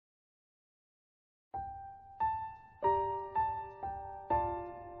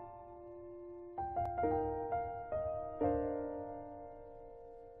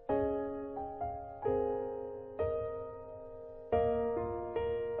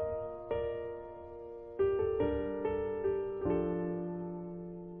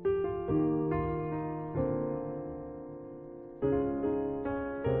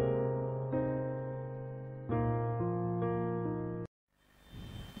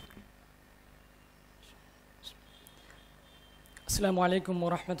Assalamu alaikum wa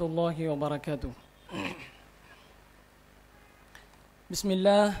rahmatullahi wa barakatuh.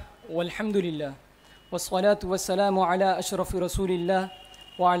 Bismillah walhamdulillah wassalatu wassalamu ala ashrafi rasulillah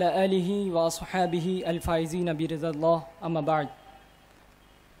wa ala alihi wa ashabihi al-faizina bi ridallah amma ba'd.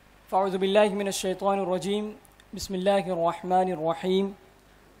 Fa'udhu billahi minash shaitanir rajim. Bismillahir rahmanir rahim.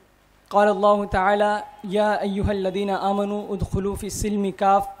 قال الله تعالى يا أيها الذين آمنوا ادخلوا في السلم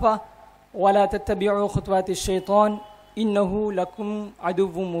كافة ولا تتبعوا خطوات الشيطان إنه لكم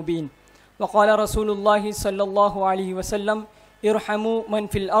عدو مبين. وقال رسول الله صلى الله عليه وسلم ارحموا من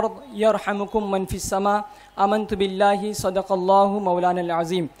في الأرض يرحمكم من في السماء آمنت بالله صدق الله مولانا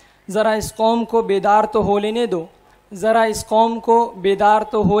العظيم. ज़रा इस कौम को बेदार तो हो लेने दो, ज़रा इस कौम को बेदार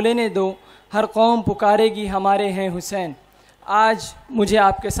तो हो लेने दो, हर कौम पुकारेगी हमारे हैं हुसैन. आज मुझे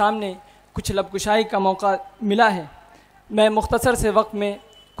आपके सामने कुछ लबकुशाई का मौका मिला है. मैं मुख्तसर से वक्त में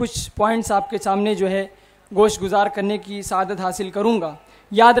कुछ पॉइंट्स आपके सामने जो है गोश गुजार करने की सादत हासिल करूँगा.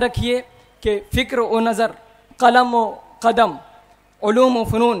 याद रखिए कि फ़िक्र व नज़र, कलम व कदम, उलूम व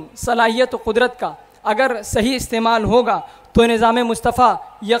फ़नून, सलाहियत व कुदरत का अगर सही इस्तेमाल होगा तो निज़ाम मुस्तफ़ा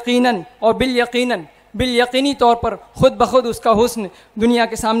यकीनन और बिल यकीनी तौर पर ख़ुद ब खुद उसका हुस्न दुनिया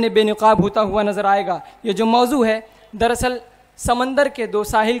के सामने बेनकाब होता हुआ नज़र आएगा. ये जो मौजू है दरअसल समंदर के दो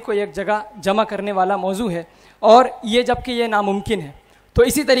साहिल को एक जगह जमा करने वाला मौजू है, और ये जबकि ये नामुमकिन है. तो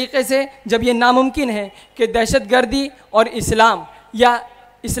इसी तरीके से जब ये नामुमकिन है कि दहशतगर्दी और इस्लाम या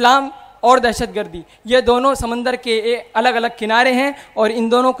इस्लाम और दहशतगर्दी ये दोनों समंदर के अलग अलग किनारे हैं और इन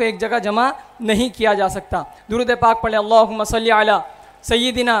दोनों को एक जगह जमा नहीं किया जा सकता. दुरूद पाक पढ़े अल्लाहुम्मा सल्ली अला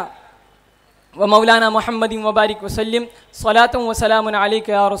सय्यिदिना व मौलाना मुहम्मदिन व बारिक वसल्लम सलातुन व सलामुन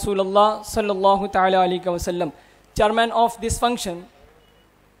अलैका या रसूलल्लाह सल्लल्लाहु तआला अलैहि वसल्लम. Chairman of this function,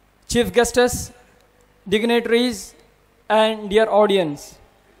 chief guests, dignitaries and dear audience,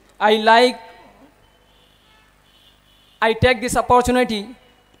 I take this opportunity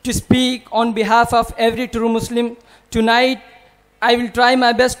to speak on behalf of every true Muslim. Tonight I will try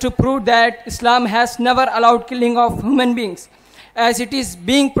my best to prove that Islam has never allowed killing of human beings, as it is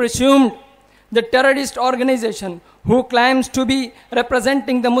being presumed the terrorist organization who claims to be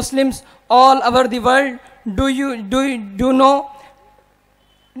representing the Muslims all over the world do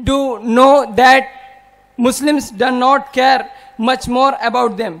know that Muslims do not care much more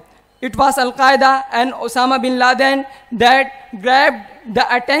about them. It was Al-Qaeda and Osama bin Laden that grabbed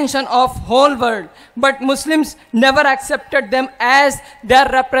the attention of whole world, but Muslims never accepted them as their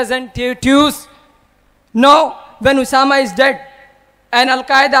representatives. Now, when Osama is dead and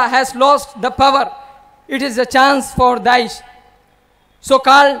Al-Qaeda has lost the power, it is a chance for Daesh,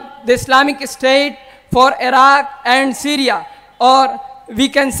 so-called the Islamic State, for Iraq and Syria, or we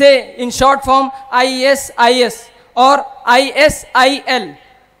can say in short form ISIS or ISIL,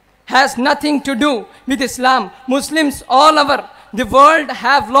 has nothing to do with Islam. Muslims all over the world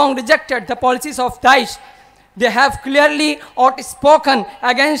have long rejected the policies of Daesh. They have clearly outspoken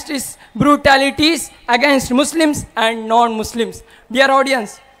against its brutalities against Muslims and non-Muslims. Dear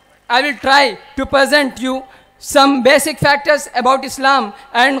audience, I will try to present you some basic factors about Islam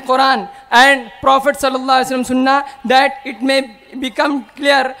and Quran and Prophet Sallallahu Alaihi Wasallam Sunnah, that it may become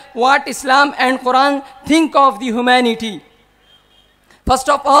clear what Islam and Quran think of the humanity. First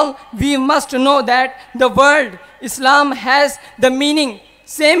of all, we must know that the word Islam has the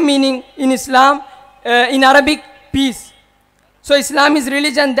same meaning in Islam, in Arabic, peace. So Islam is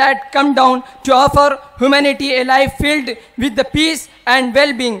religion that come down to offer humanity a life filled with the peace and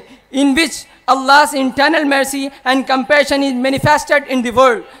well-being, in which Allah's internal mercy and compassion is manifested in the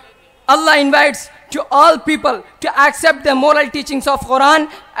world. Allah invites to all people to accept the moral teachings of Quran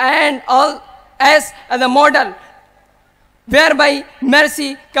and all as the model, whereby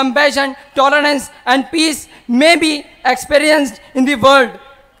mercy, compassion, tolerance and peace may be experienced in the world.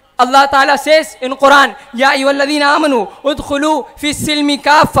 Allah Ta'ala says in Quran, Ya ayyuhalladhina amanu udkhulu fi silmi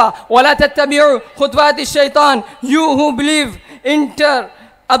kaffa wa la tattabi'u khutwati shaitan. You who believe, enter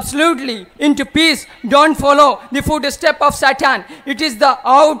absolutely into peace. Don't follow the footstep of Satan. It is the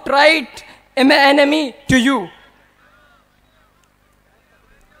outright enemy to you.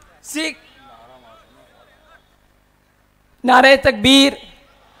 Seek नारे तकबीर,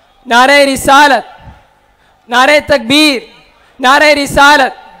 नारे रिसालत, नारे तकबीर, नारे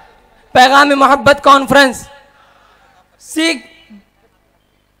रिसालत, पैगाम मोहब्बत conference. Seek,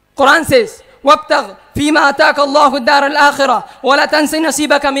 Quran says, وابتغ فيما آتاك الله الدار الآخرة ولا تنس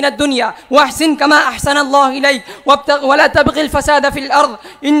نصيبك من الدنيا واحسن كما أحسن الله إليك وابتغ ولا تبغي الفساد في الأرض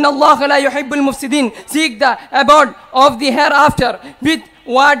إن الله لا يحب المفسدين. Seek the abode of the hereafter with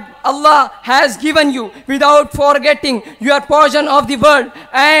what Allah has given you without forgetting your portion of the world,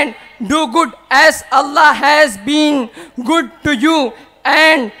 and do good as Allah has been good to you,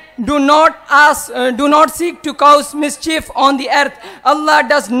 and do not seek to cause mischief on the earth. Allah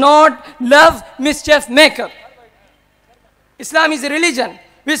does not love mischief maker. Islam is a religion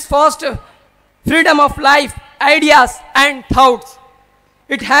which fosters freedom of life, ideas and thoughts.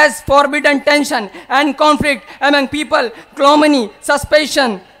 It has forbidden tension and conflict among people, calumny,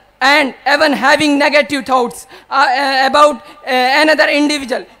 suspicion, and even having negative thoughts about another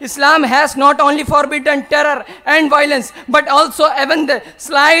individual. Islam has not only forbidden terror and violence, but also even the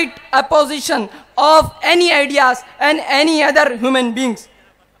slight opposition of any ideas and any other human beings.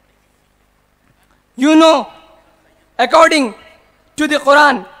 You know, according to the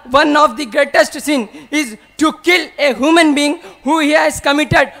Quran, one of the greatest sin is to kill a human being who he has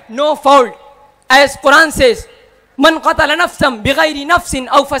committed no fault. As Quran says, من قتل نفسا بغير نفس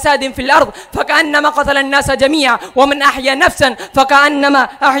أو فساد في الأرض فكأنما قتل الناس جميعا ومن أحيا نفسا فكأنما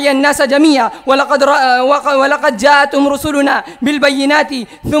أحيا الناس جميعا ولقد جاءتهم رسلنا بالبينات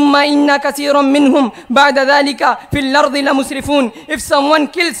ثم إن كثيرا منهم بعد ذلك في الأرض لمسرفون. If someone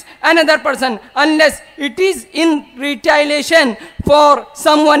kills another person, unless it is in retaliation for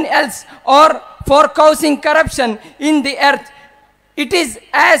someone else or for causing corruption in the earth, it is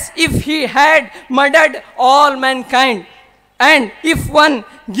as if he had murdered all mankind. And if one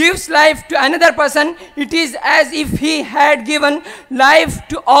gives life to another person, it is as if he had given life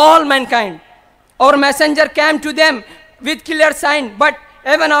to all mankind. Our messenger came to them with clear sign, but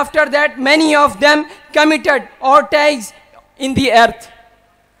even after that, many of them committed outrages in the earth.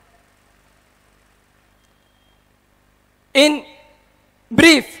 In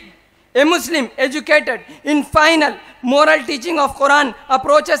brief, a Muslim educated in final moral teaching of Quran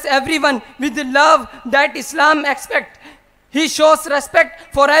approaches everyone with the love that Islam expects. He shows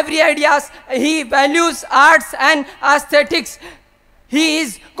respect for every ideas. He values arts and aesthetics. He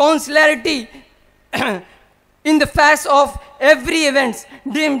is considerate in the face of every event,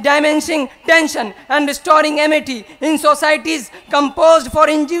 diminishing tension and restoring amity in societies composed for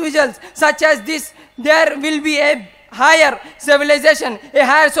individuals such as this. There will be a higher civilization, a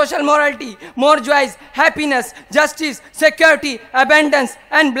higher social morality, more joys, happiness, justice, security, abundance,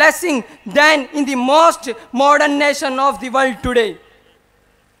 and blessing than in the most modern nation of the world today.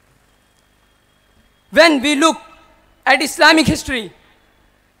 When we look at Islamic history,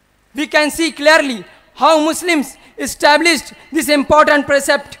 we can see clearly how Muslims established this important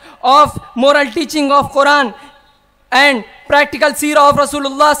precept of moral teaching of Quran and practical seerah of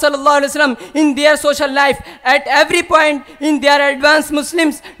Rasulullah sallallahu alaihi wasallam in their social life. At every point in their advance,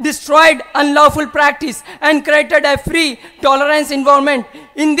 Muslims destroyed unlawful practice and created a free tolerance environment.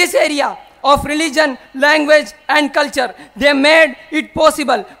 In this area of religion, language and culture, they made it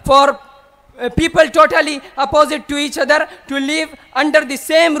possible for people totally opposite to each other to live under the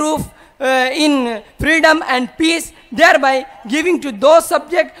same roof in freedom and peace, thereby giving to those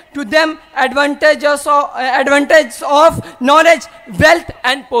subject to them advantage of knowledge, wealth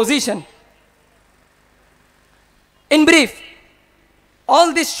and position. In brief,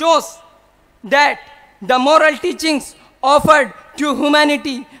 all this shows that the moral teachings offered to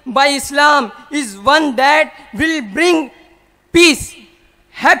humanity by Islam is one that will bring peace,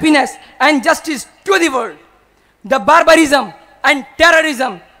 happiness and justice to the world. The barbarism and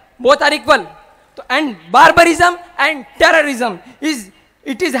terrorism both are equal, and barbarism and terrorism is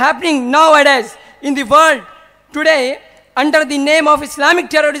happening nowadays in the world today under the name of Islamic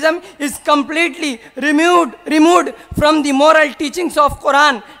terrorism is completely removed from the moral teachings of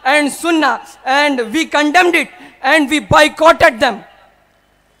Quran and Sunnah, and we condemned it and we boycotted them.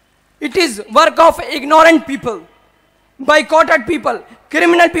 It is work of ignorant people, boycotted people,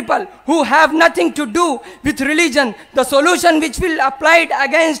 criminal people who have nothing to do with religion. The solution which will apply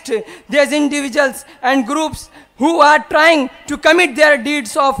against these individuals and groups who are trying to commit their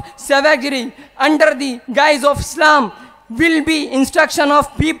deeds of savagery under the guise of Islam will be instruction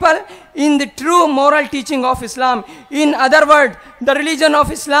of people in the true moral teaching of Islam. In other words, the religion of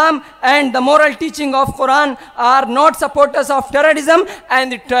Islam and the moral teaching of Quran are not supporters of terrorism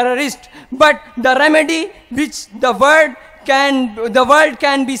and the terrorists, but the remedy which the world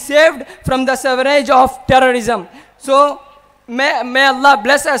can be saved from the severage of terrorism. So may Allah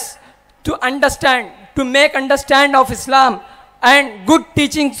bless us to understand, to make understand of Islam and good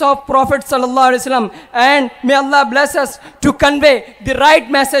teachings of Prophet sallallahu alaihi wasallam, and may Allah bless us to convey the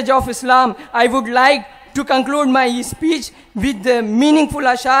right message of Islam. I would like to conclude my speech with the meaningful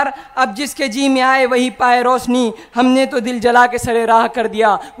ashar. अब जिसके जी में आए वही पाए रोशनी, हमने तो दिल जला के सरे राह कर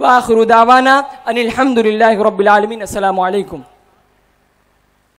दिया. व आखिरु दावाना अनिल हम्दुलिल्लाहि रब्बिल आलमीन. अस्सलामु अलैकुम.